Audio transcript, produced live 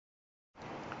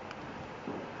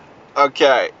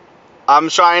Okay, I'm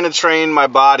trying to train my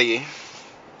body,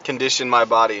 condition my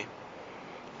body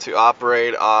to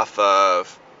operate off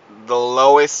of the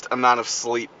lowest amount of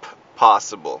sleep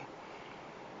possible.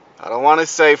 I don't want to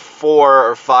say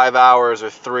 4 or 5 hours or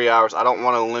 3 hours. I don't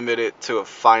want to limit it to a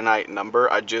finite number.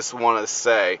 I just want to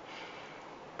say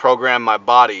program my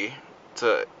body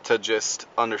to just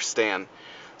understand.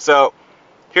 So,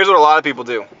 here's what a lot of people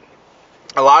do.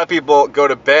 A lot of people go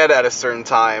to bed at a certain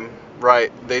time,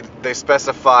 right? They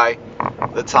specify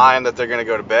the time that they're going to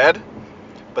go to bed,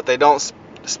 but they don't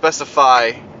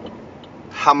specify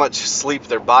how much sleep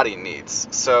their body needs.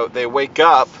 So they wake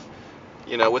up,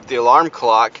 with the alarm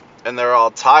clock, and they're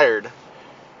all tired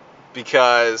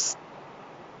because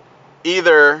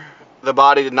either the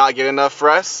body did not get enough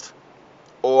rest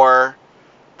or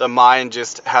the mind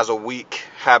just has a weak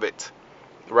habit,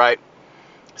 right?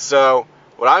 So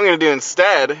what I'm going to do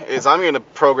instead is I'm going to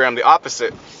program the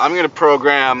opposite. I'm going to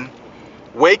program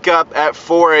wake up at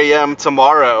 4 a.m.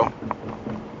 tomorrow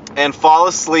and fall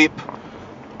asleep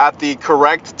at the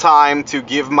correct time to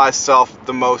give myself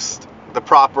the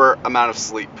proper amount of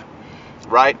sleep,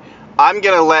 right? I'm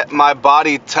going to let my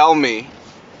body tell me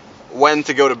when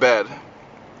to go to bed,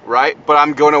 right? But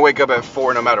I'm going to wake up at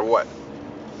 4 no matter what.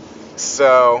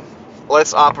 So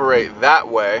let's operate that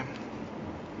way.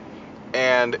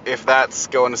 And if that's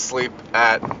going to sleep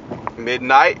at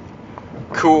midnight,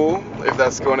 cool. If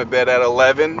that's going to bed at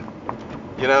 11,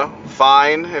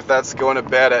 fine. If that's going to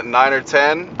bed at 9 or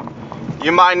 10,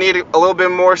 you might need a little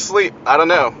bit more sleep. I don't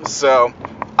know. So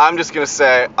I'm just going to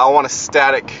say I want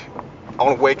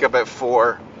to wake up at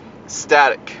 4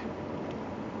 static.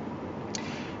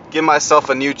 Give myself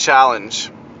a new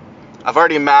challenge. I've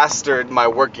already mastered my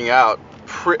working out.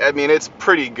 It's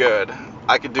pretty good.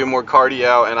 I could do more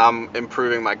cardio, and I'm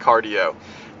improving my cardio.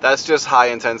 That's just high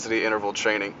intensity interval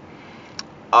training.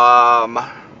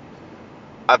 I've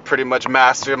pretty much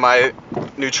mastered my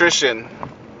nutrition.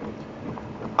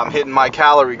 I'm hitting my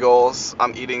calorie goals.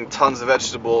 I'm eating tons of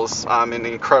vegetables. I'm in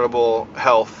incredible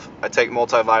health. I take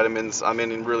multivitamins. I'm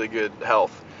in really good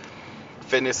health.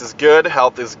 Fitness is good.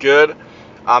 Health is good.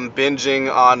 I'm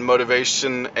binging on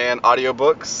motivation and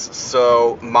audiobooks,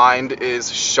 so mind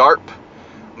is sharp.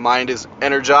 Mind is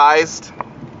energized.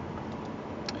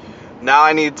 Now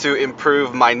I need to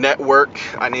improve my network.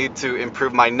 I need to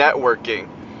improve my networking.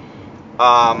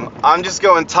 I'm just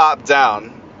going top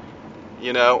down.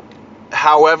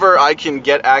 However I can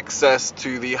get access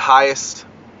to the highest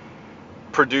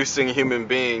producing human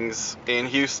beings in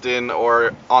Houston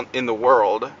or in the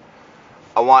world,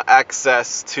 I want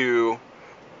access to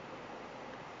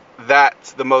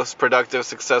the most productive,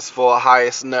 successful,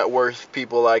 highest net worth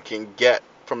people I can get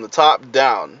from the top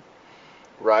down,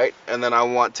 right? And then I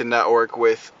want to network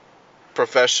with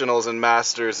professionals and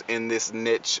masters in this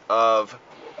niche of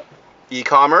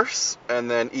e-commerce, and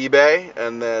then eBay,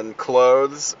 and then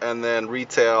clothes, and then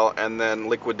retail, and then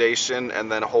liquidation,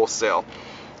 and then wholesale.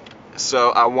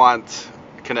 So I want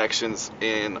connections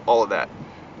in all of that,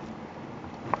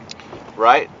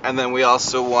 right? And then we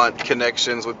also want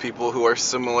connections with people who are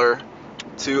similar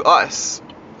to us.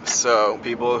 So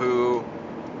people who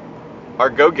are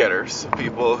go-getters,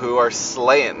 people who are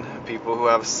slaying, people who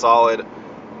have a solid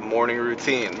morning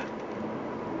routine,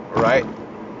 right?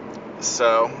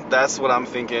 So that's what I'm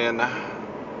thinking.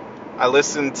 I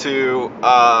listened to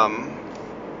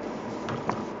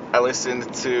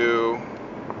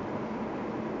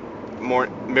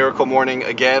Miracle Morning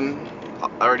again.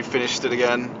 I already finished it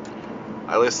again.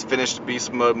 I finished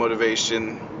Beast Mode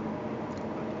Motivation.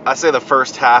 I say the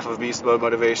first half of Beast Mode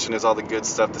Motivation is all the good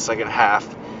stuff. The second half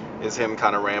is him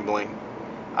kind of rambling.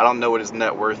 I don't know what his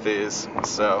net worth is,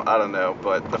 so I don't know.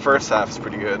 But the first half is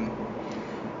pretty good.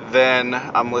 Then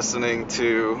I'm listening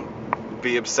to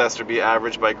Be Obsessed or Be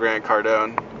Average by Grant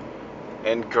Cardone.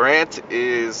 And Grant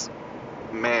is,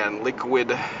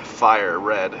 liquid fire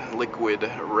red. Liquid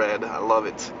red. I love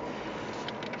it.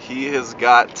 He has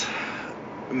got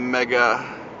mega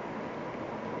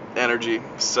energy.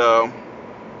 So,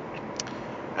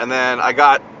 and then I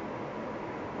got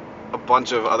a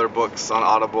bunch of other books on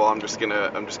Audible. I'm just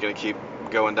gonna keep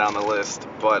going down the list,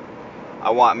 but I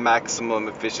want maximum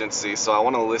efficiency, so I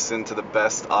want to listen to the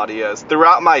best audios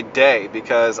throughout my day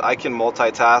because I can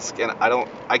multitask, and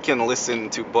I can listen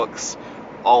to books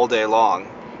all day long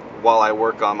while I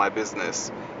work on my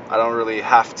business. I don't really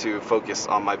have to focus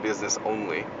on my business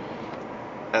only.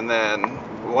 And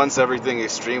then once everything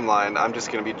is streamlined, I'm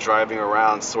just going to be driving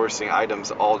around sourcing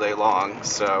items all day long.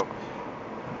 So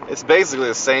it's basically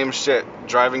the same shit.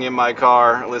 Driving in my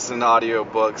car, listening to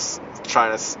audiobooks,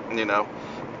 trying to,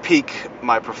 peak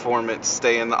my performance,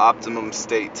 stay in the optimum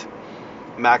state.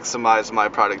 maximize my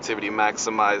productivity,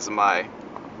 maximize my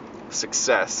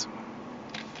success.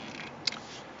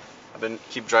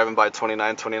 Keep driving by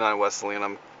 2929 Wesley,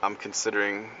 and I'm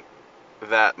considering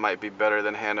that might be better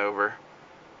than Hanover.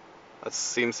 That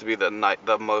seems to be the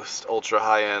most ultra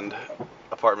high-end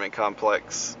apartment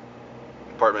complex,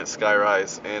 apartment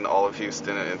skyrise in all of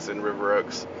Houston, and it's in River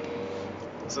Oaks.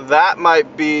 So that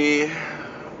might be,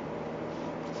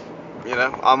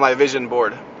 on my vision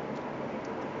board.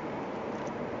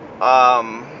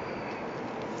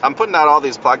 I'm putting out all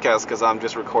these podcasts because I'm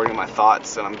just recording my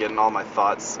thoughts, and I'm getting all my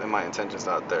thoughts and my intentions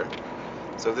out there.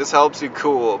 So if this helps you,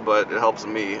 cool, but it helps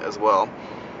me as well.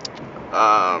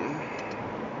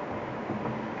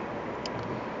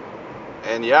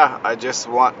 And yeah, I just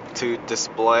want to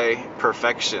display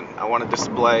perfection. I want to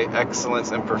display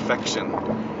excellence and perfection,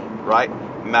 right?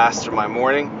 Master my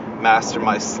morning, master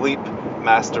my sleep,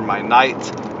 master my night,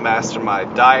 master my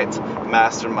diet,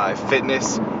 master my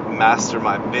fitness, master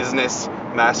my business,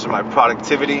 master my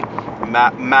productivity,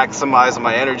 maximize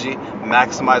my energy,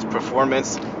 maximize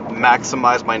performance,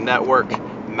 maximize my network,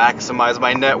 maximize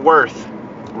my net worth,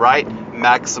 right?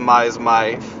 Maximize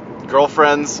my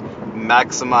girlfriends,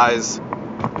 maximize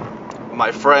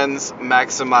my friends,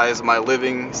 maximize my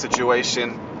living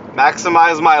situation,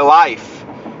 maximize my life.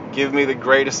 Give me the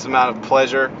greatest amount of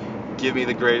pleasure, give me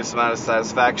the greatest amount of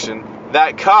satisfaction.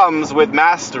 That comes with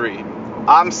mastery.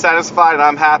 I'm satisfied and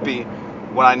I'm happy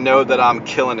when I know that I'm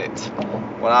killing it,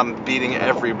 when I'm beating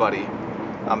everybody.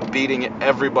 I'm beating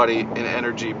everybody in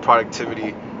energy,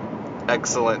 productivity,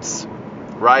 excellence,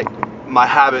 right? My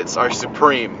habits are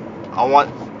supreme. I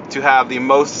want to have the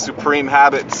most supreme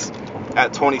habits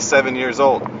at 27 years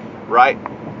old, right?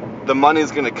 The money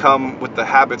is going to come with the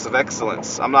habits of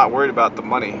excellence. I'm not worried about the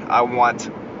money. I want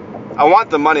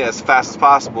the money as fast as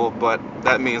possible, but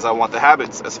that means I want the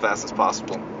habits as fast as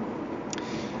possible.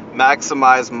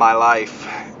 Maximize my life.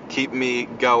 Keep me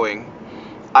going.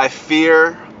 I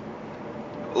fear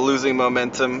losing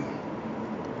momentum,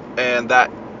 and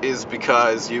that is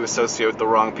because you associate with the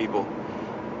wrong people,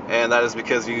 and that is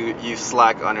because you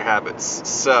slack on your habits.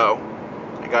 So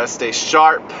I gotta stay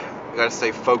sharp, I gotta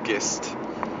stay focused,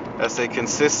 I gotta stay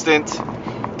consistent,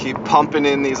 keep pumping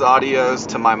in these audios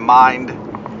to my mind,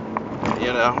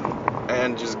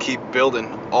 and just keep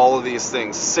building all of these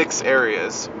things. 6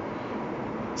 areas: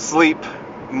 sleep,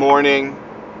 morning,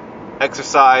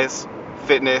 exercise,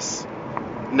 fitness,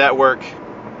 network,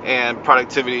 and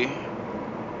productivity /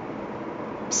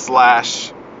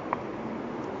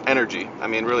 energy. I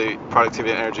mean, really,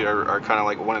 productivity and energy are kind of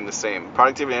like one and the same.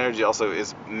 Productivity and energy also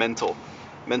is mental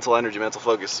energy, mental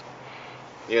focus.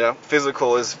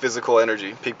 Physical is physical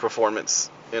energy, peak performance.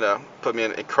 Put me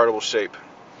in incredible shape.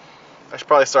 I should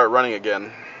probably start running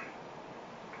again.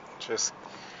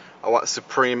 I want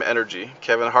supreme energy.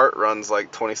 Kevin Hart runs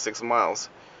like 26 miles,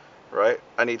 right?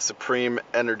 I need supreme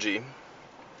energy.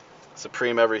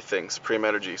 Supreme everything, supreme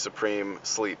energy, supreme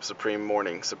sleep, supreme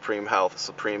morning, supreme health,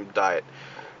 supreme diet,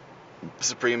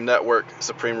 supreme network,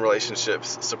 supreme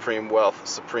relationships, supreme wealth,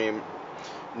 supreme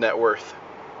net worth.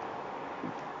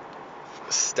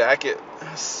 Stack it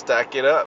up.